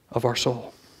of our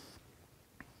soul.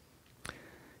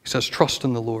 He says, trust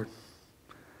in the Lord.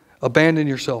 Abandon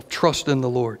yourself. Trust in the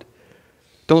Lord.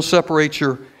 Don't separate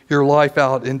your life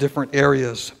out in different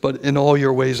areas, but in all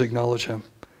your ways acknowledge Him.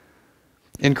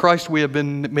 In Christ we have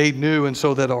been made new, and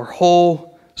so that our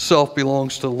whole self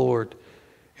belongs to the Lord,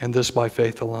 and this by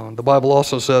faith alone. The Bible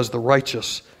also says the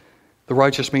righteous. The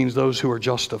righteous means those who are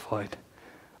justified,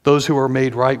 those who are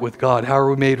made right with God. How are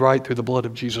we made right? Through the blood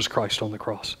of Jesus Christ on the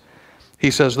cross. He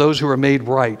says those who are made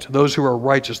right, those who are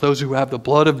righteous, those who have the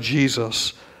blood of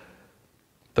Jesus,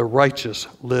 the righteous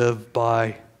live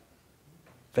by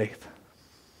faith.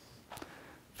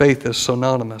 Faith is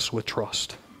synonymous with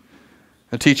trust.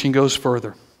 The teaching goes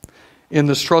further. In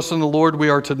this trust in the Lord, we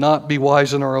are to not be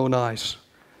wise in our own eyes.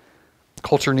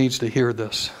 Culture needs to hear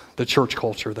this. The church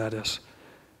culture, that is.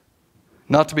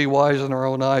 Not to be wise in our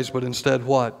own eyes, but instead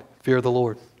what? Fear the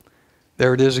Lord.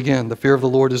 There it is again. The fear of the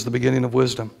Lord is the beginning of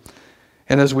wisdom.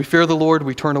 And as we fear the Lord,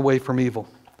 we turn away from evil.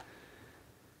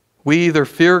 We either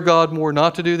fear God more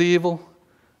not to do the evil,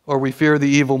 or we fear the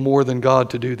evil more than God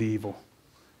to do the evil.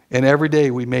 And every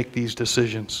day we make these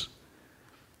decisions.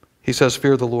 He says,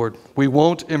 fear the Lord. We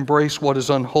won't embrace what is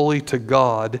unholy to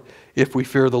God if we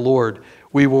fear the Lord.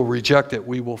 We will reject it.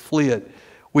 We will flee it.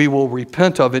 We will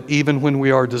repent of it even when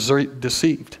we are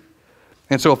deceived.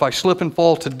 And so if I slip and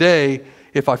fall today,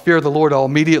 if I fear the Lord, I'll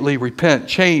immediately repent,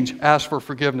 change, ask for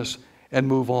forgiveness, and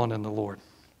move on in the Lord.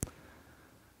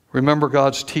 Remember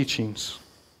God's teachings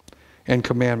and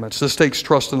commandments. This takes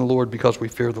trust in the Lord because we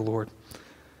fear the Lord.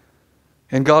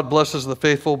 And God blesses the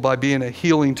faithful by being a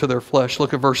healing to their flesh.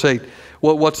 Look at verse 8.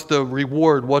 What's the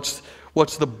reward? What's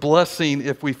the blessing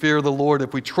if we fear the Lord,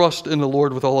 if we trust in the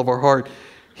Lord with all of our heart?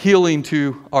 Healing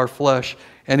to our flesh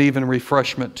and even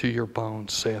refreshment to your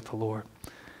bones, saith the Lord.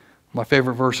 My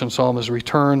favorite verse in Psalm is,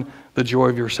 return the joy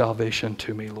of your salvation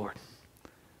to me, Lord.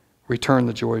 Return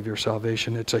the joy of your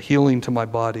salvation. It's a healing to my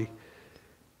body.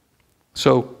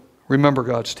 So remember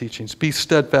God's teachings. Be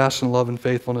steadfast in love and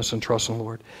faithfulness and trust in the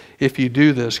Lord. If you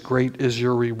do this, great is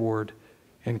your reward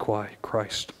in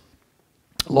Christ.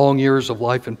 Long years of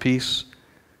life and peace,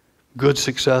 good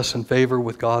success and favor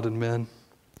with God and men,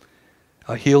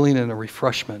 a healing and a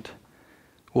refreshment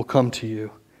will come to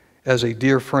you as a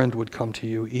dear friend would come to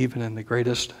you even in the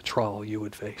greatest trial you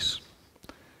would face.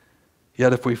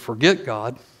 Yet if we forget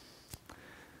God,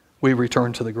 we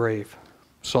return to the grave.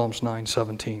 Psalms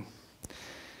 9:17.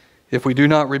 If we do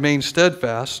not remain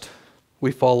steadfast,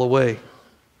 we fall away.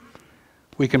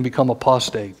 We can become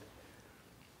apostate.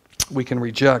 We can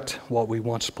reject what we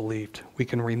once believed. We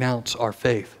can renounce our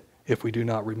faith if we do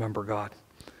not remember God.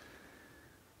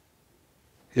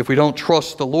 If we don't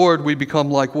trust the Lord, we become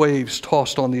like waves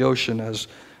tossed on the ocean, as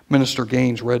Minister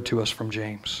Gaines read to us from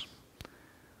James.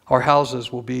 Our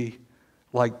houses will be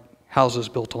like houses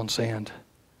built on sand,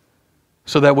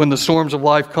 so that when the storms of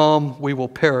life come, we will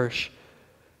perish.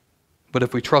 But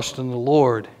if we trust in the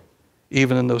Lord,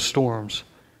 even in those storms,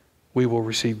 we will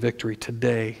receive victory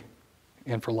today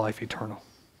and for life eternal.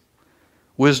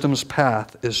 Wisdom's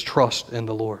path is trust in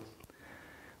the Lord.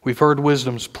 We've heard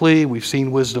wisdom's plea. We've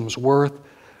seen wisdom's worth.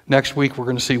 Next week, we're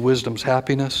going to see wisdom's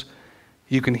happiness.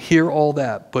 You can hear all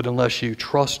that, but unless you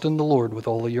trust in the Lord with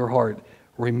all of your heart,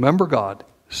 remember God,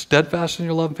 steadfast in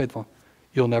your love and faithfulness,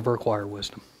 you'll never acquire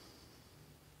wisdom.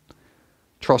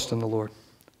 Trust in the Lord.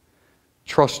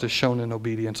 Trust is shown in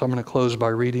obedience. I'm going to close by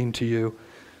reading to you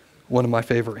one of my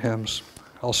favorite hymns.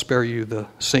 I'll spare you the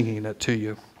singing it to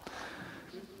you.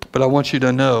 But I want you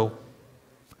to know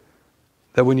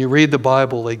that when you read the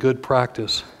Bible, a good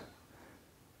practice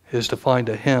is to find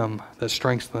a hymn that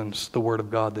strengthens the Word of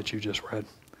God that you just read,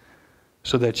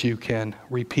 so that you can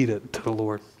repeat it to the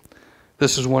Lord.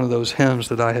 This is one of those hymns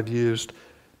that I have used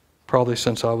probably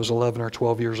since I was 11 or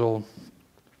 12 years old.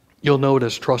 You'll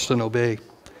notice Trust and Obey.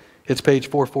 It's page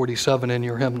 447 in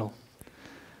your hymnal.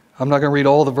 I'm not going to read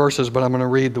all the verses, but I'm going to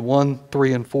read the 1,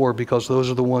 3, and 4 because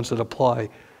those are the ones that apply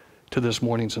to this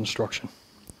morning's instruction.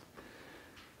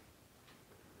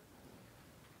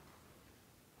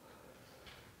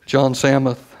 John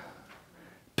Samuth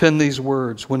penned these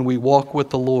words: when we walk with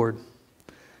the Lord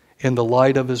in the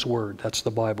light of His Word. That's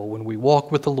the Bible. When we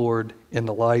walk with the Lord in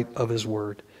the light of His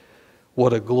Word,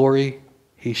 what a glory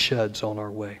He sheds on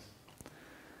our way.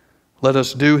 Let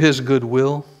us do His good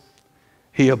will.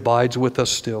 He abides with us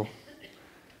still,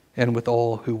 and with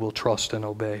all who will trust and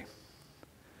obey.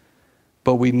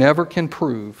 But we never can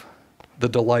prove the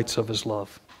delights of His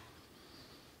love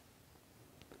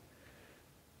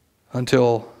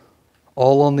until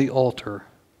all on the altar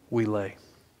we lay.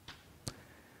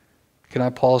 Can I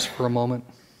pause for a moment?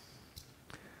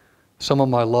 Some of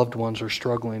my loved ones are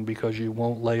struggling because you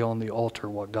won't lay on the altar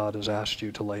what God has asked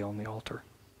you to lay on the altar.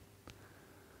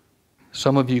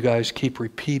 Some of you guys keep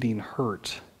repeating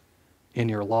hurt in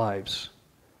your lives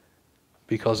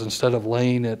because instead of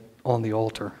laying it on the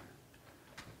altar,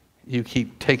 you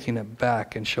keep taking it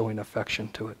back and showing affection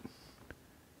to it.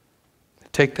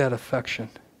 Take that affection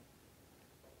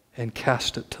and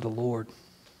cast it to the Lord.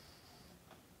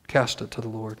 Cast it to the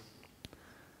Lord.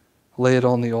 Lay it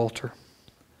on the altar.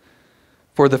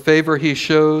 For the favor He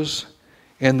shows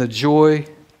and the joy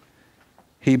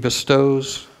He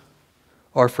bestows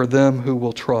are for them who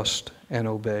will trust and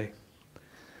obey.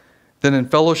 Then in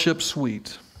fellowship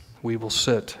sweet, we will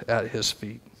sit at His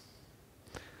feet.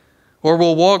 Or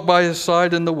we'll walk by His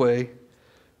side in the way.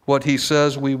 What He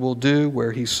says we will do,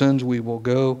 where He sends we will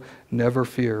go. Never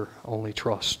fear, only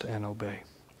trust and obey.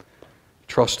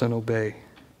 Trust and obey,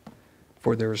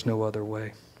 for there is no other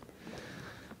way.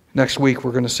 Next week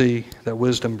we're going to see that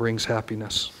wisdom brings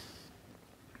happiness.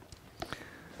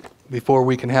 Before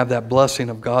we can have that blessing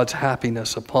of God's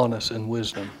happiness upon us in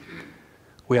wisdom,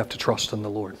 we have to trust in the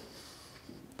Lord.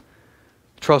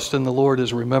 Trust in the Lord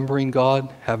is remembering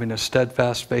God, having a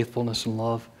steadfast faithfulness and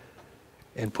love,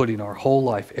 and putting our whole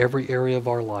life, every area of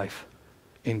our life,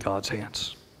 in God's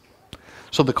hands.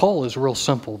 So the call is real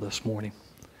simple this morning.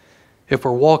 If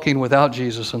we're walking without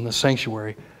Jesus in the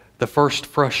sanctuary, the first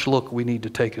fresh look we need to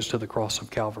take is to the cross of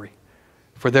Calvary.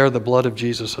 For there the blood of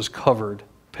Jesus has covered,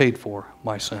 paid for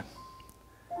my sin.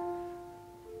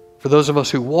 For those of us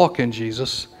who walk in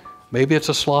Jesus, maybe it's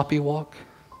a sloppy walk.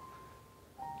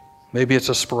 Maybe it's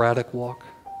a sporadic walk.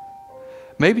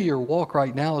 Maybe your walk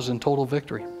right now is in total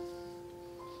victory.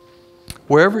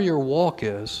 Wherever your walk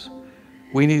is,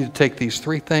 we need to take these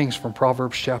 3 things from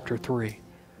Proverbs chapter 3,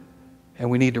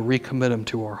 and we need to recommit them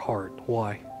to our heart.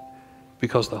 Why?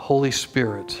 Because the Holy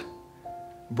Spirit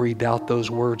breathed out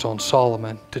those words on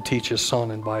Solomon to teach his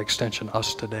son, and by extension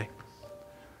us today.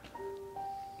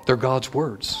 They're God's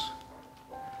words.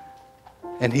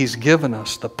 And He's given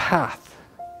us the path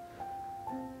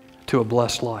to a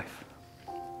blessed life.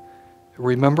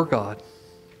 Remember God,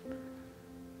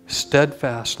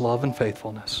 steadfast love and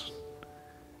faithfulness,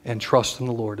 and trust in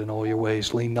the Lord in all your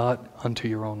ways. Lean not unto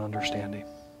your own understanding.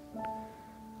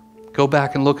 Go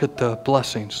back and look at the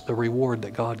blessings, the reward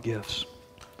that God gives.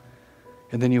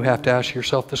 And then you have to ask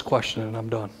yourself this question, and I'm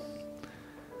done.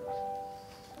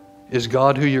 Is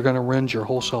God who you're going to rend your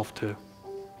whole self to?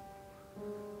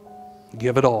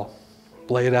 Give it all.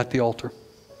 Lay it at the altar.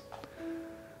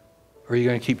 Or are you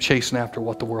going to keep chasing after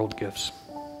what the world gives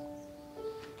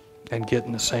and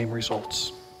getting the same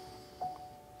results?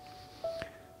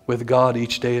 With God,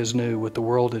 each day is new. With the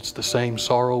world, it's the same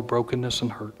sorrow, brokenness,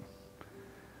 and hurt.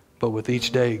 But with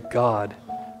each day, God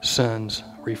sends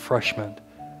refreshment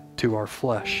to our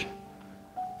flesh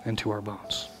and to our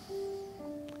bones.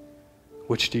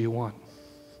 Which do you want?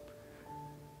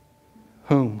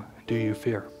 Whom do you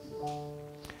fear?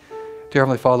 Dear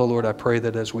Heavenly Father, Lord, I pray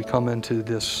that as we come into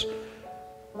this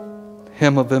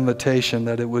hymn of invitation,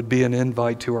 that it would be an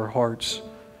invite to our hearts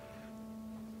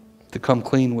to come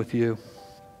clean with you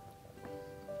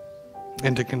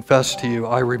and to confess to you,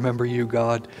 I remember you,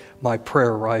 God. My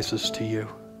prayer rises to you.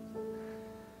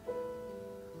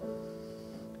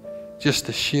 Just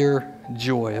the sheer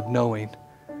joy of knowing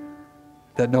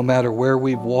that no matter where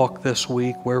we've walked this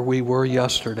week, where we were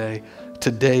yesterday,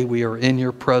 today we are in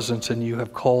your presence and you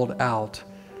have called out,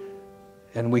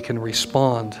 and we can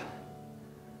respond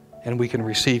and we can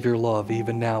receive your love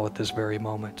even now at this very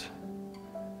moment.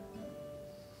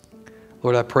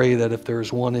 Lord, I pray that if there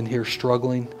is one in here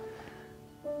struggling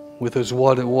with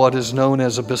what is known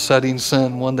as a besetting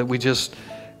sin, one that we just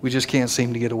can't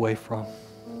seem to get away from,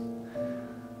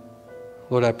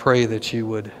 Lord, I pray that you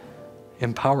would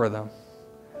empower them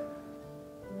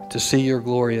to see your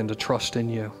glory and to trust in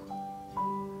you,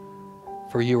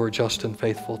 for you are just and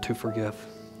faithful to forgive.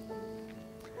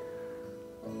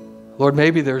 Lord,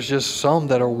 maybe there's just some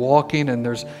that are walking and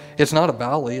it's not a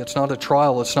valley, it's not a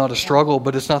trial, it's not a struggle,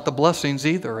 but it's not the blessings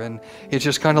either. And it's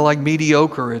just kind of like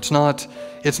mediocre. It's not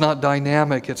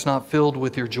dynamic. It's not filled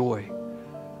with your joy.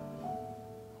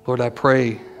 Lord, I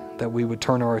pray that we would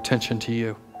turn our attention to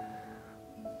you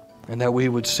and that we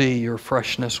would see your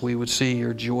freshness, we would see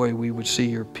your joy, we would see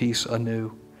your peace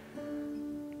anew.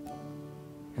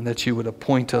 And that you would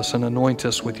appoint us and anoint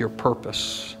us with your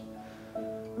purpose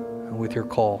and with your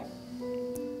call.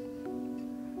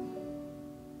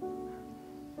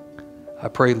 I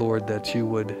pray, Lord, that you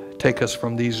would take us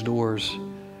from these doors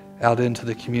out into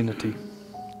the community,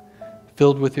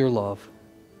 filled with your love,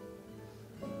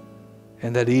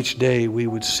 and that each day we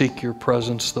would seek your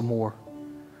presence the more,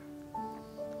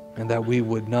 and that we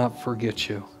would not forget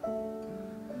you,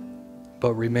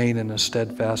 but remain in a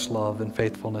steadfast love and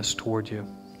faithfulness toward you,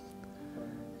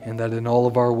 and that in all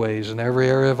of our ways, in every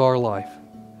area of our life,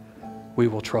 we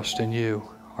will trust in you,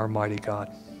 our mighty God.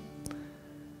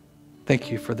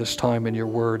 Thank you for this time in your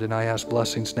word, and I ask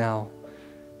blessings now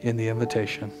in the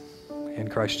invitation. In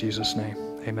Christ Jesus' name,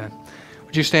 amen.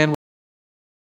 Would you stand?